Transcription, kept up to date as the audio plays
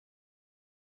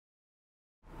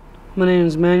My name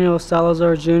is Manuel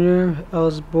Salazar Jr. I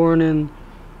was born in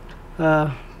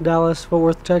Dallas, Fort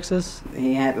Worth, Texas.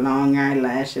 He had long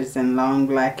eyelashes and long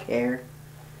black hair.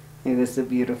 He was a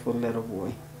beautiful little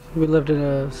boy. We lived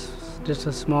in just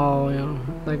a small,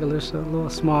 like a little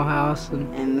small house.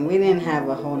 And we didn't have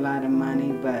a whole lot of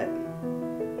money, but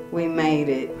we made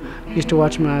it. I used to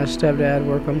watch my stepdad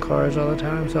work on cars all the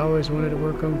time, so I always wanted to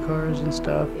work on cars and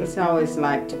stuff. He's always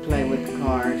liked to play with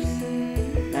cars.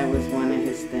 That was one of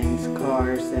his things,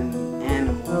 cars and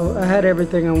animals. Oh, I had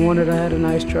everything I wanted. I had a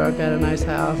nice truck, I had a nice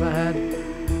house. I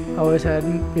always had,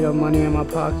 money in my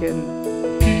pocket. And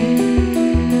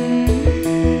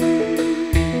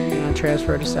I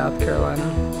transferred to South Carolina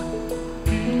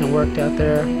and worked out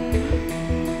there.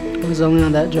 I was only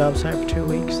on that job site for 2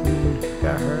 weeks and then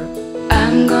got hurt.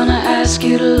 I'm gonna ask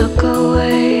you to look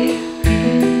away.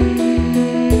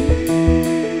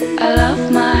 I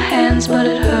love my hands, but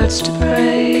it hurts to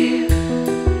pray.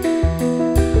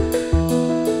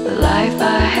 The life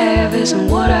I have isn't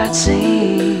what I'd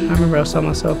seen. I remember I saw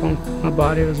myself on my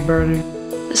body was burning.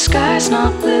 The sky's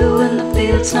not blue and the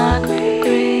field's not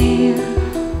green.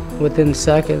 Within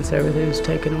seconds, everything was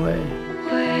taken away.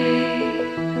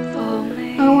 Wait for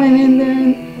me. I went in there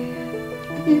and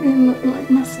he didn't look like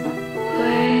my son.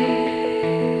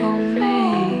 Wait for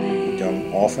me. We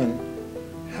don't often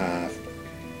have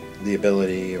the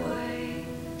ability or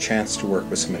chance to work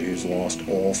with somebody who's lost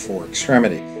all four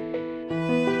extremities.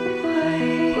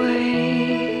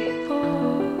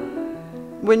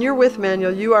 When you're with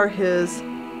Manuel, you are his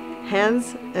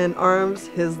hands and arms,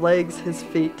 his legs, his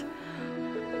feet.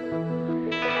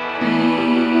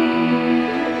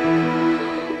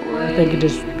 I think it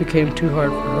just became too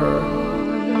hard for her.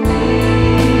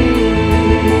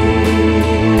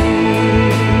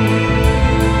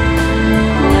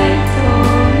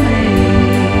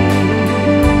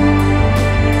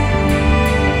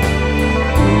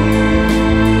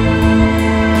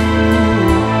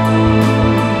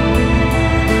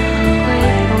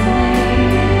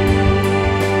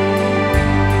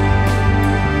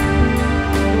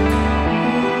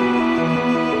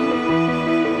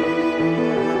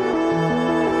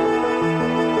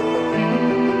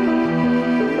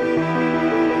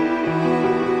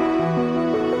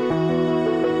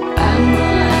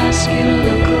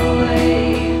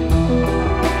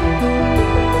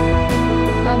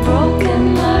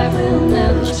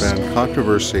 There's been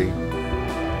controversy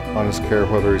on his care,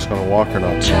 whether he's going to walk or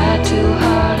not. Try too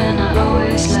hard and I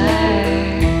always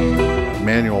lag.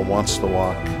 Manuel wants to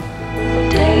walk.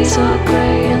 Days are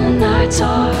gray and the nights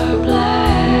are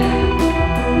black.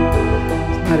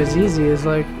 It's not as easy as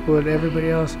like what everybody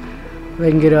else. They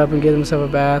can get up and give themselves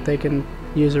a bath. They can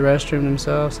use the restroom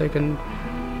themselves. They can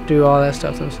do all that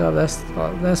stuff themselves.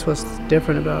 That's what's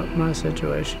different about my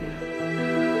situation.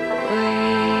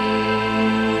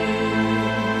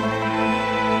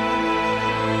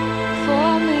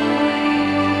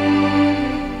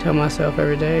 Tell myself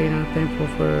every day, thankful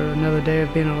for another day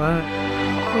of being alive.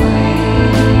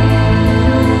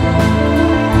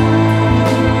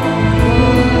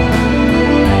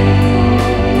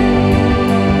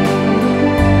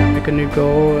 Make a new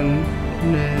goal and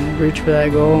reach for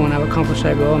that goal. And when I've accomplished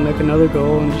that goal, make another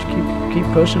goal and just keep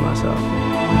pushing myself.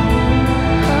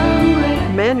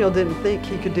 Manuel didn't think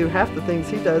he could do half the things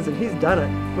he does, and he's done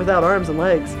it without arms and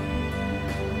legs.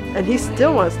 And he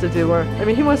still wants to do more. I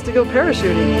mean, he wants to go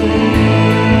parachuting.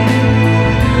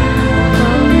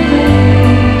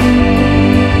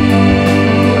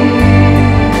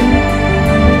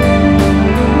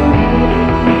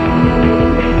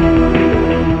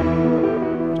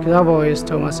 Because I've always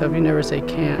told myself, you never say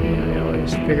can't. You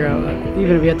always figure out,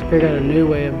 even if you have to figure out a new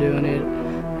way of doing it,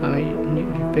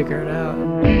 you figure it out.